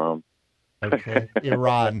ran from. Okay,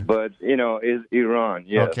 Iran. But, is Iran,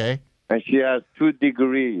 yes. Okay. And she has 2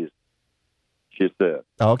 degrees, she said.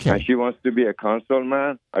 Okay. And she wants to be a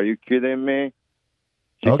consulman. Are you kidding me?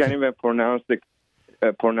 She can't even pronounce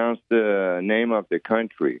pronounce the name of the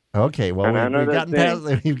country. Okay, well, And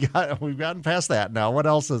we've gotten past that. Now, what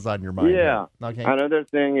else is on your mind? Yeah. Okay. Another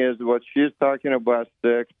thing is what she's talking about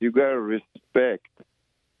sex. You got to respect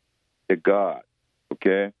the God,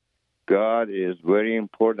 okay? God is very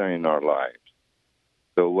important in our lives.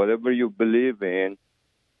 So whatever you believe in,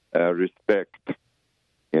 respect.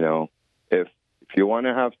 You know, if you want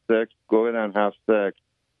to have sex, go ahead and have sex,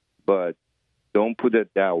 but don't put it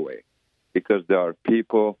that way, because there are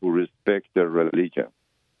people who respect their religion.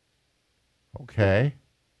 Okay.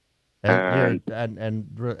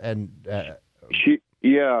 She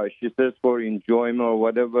says for enjoyment or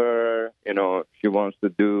whatever, she wants to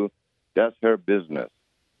do, that's her business.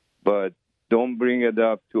 But don't bring it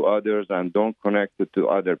up to others and don't connect it to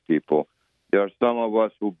other people. There are some of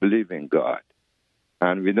us who believe in God,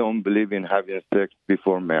 and we don't believe in having sex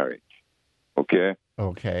before marriage. Okay?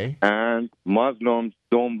 Okay. And Muslims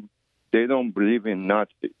don't believe in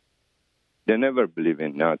Nazis. They never believe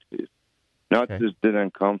in Nazis. Nazis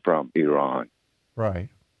didn't come from Iran. Right.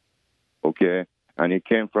 Okay? And it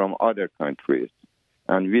came from other countries.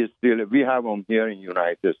 And we have them here in the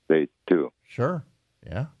United States too. Sure.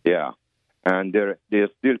 Yeah. Yeah. And they're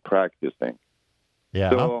still practicing. Yeah.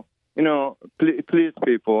 So, please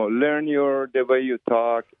people, learn the way you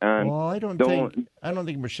talk, and I don't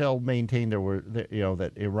think Michelle maintained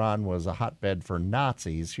that Iran was a hotbed for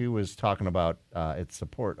Nazis. She was talking about its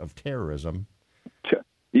support of terrorism.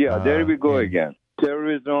 Yeah, there we go again.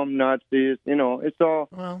 Terrorism, Nazis, it's all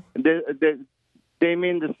they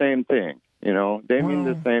mean the same thing. They mean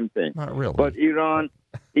the same thing. Not really. But Iran,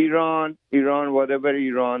 whatever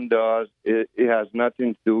Iran does, it has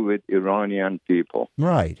nothing to do with Iranian people.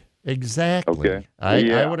 Right. Exactly. Okay.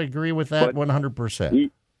 I would agree with that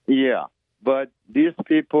 100%. Yeah. But these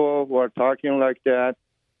people who are talking like that,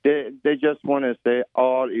 they just want to say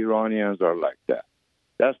all Iranians are like that.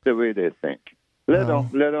 That's the way they think. Let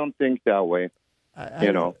them think that way.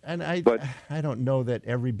 I don't know that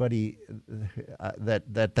everybody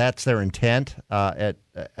that's their intent. But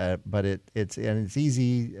it's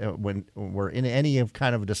easy when we're in any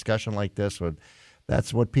kind of a discussion like this.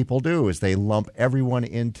 That's what people do, is they lump everyone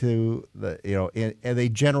into and they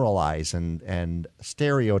generalize and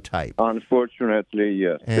stereotype. Unfortunately,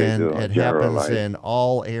 yes, and they do. It happens in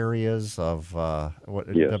all areas of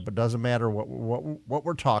It doesn't matter what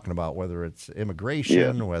we're talking about, whether it's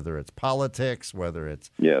immigration, whether it's politics, whether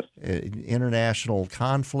it's international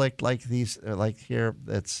conflict like here.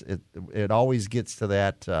 It always gets to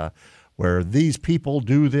that where these people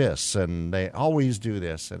do this and they always do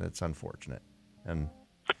this, and it's unfortunate.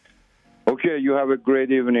 Okay, you have a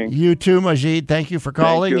great evening. You too, Majid. Thank you for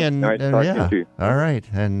calling. Thank you. Nice talking to you. All right,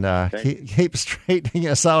 and keep straightening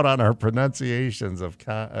us out on our pronunciations of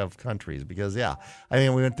countries, because we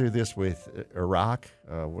went through this with Iraq,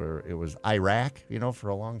 where it was Iraq, for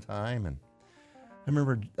a long time, and I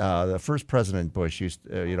remember the first President Bush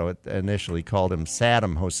initially called him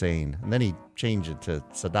Saddam Hussein, and then he changed it to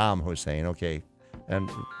Saddam Hussein. Okay, and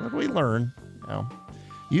what do we learn?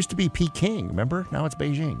 Used to be Peking, remember? Now it's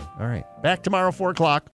Beijing. All right. Back tomorrow, 4 o'clock.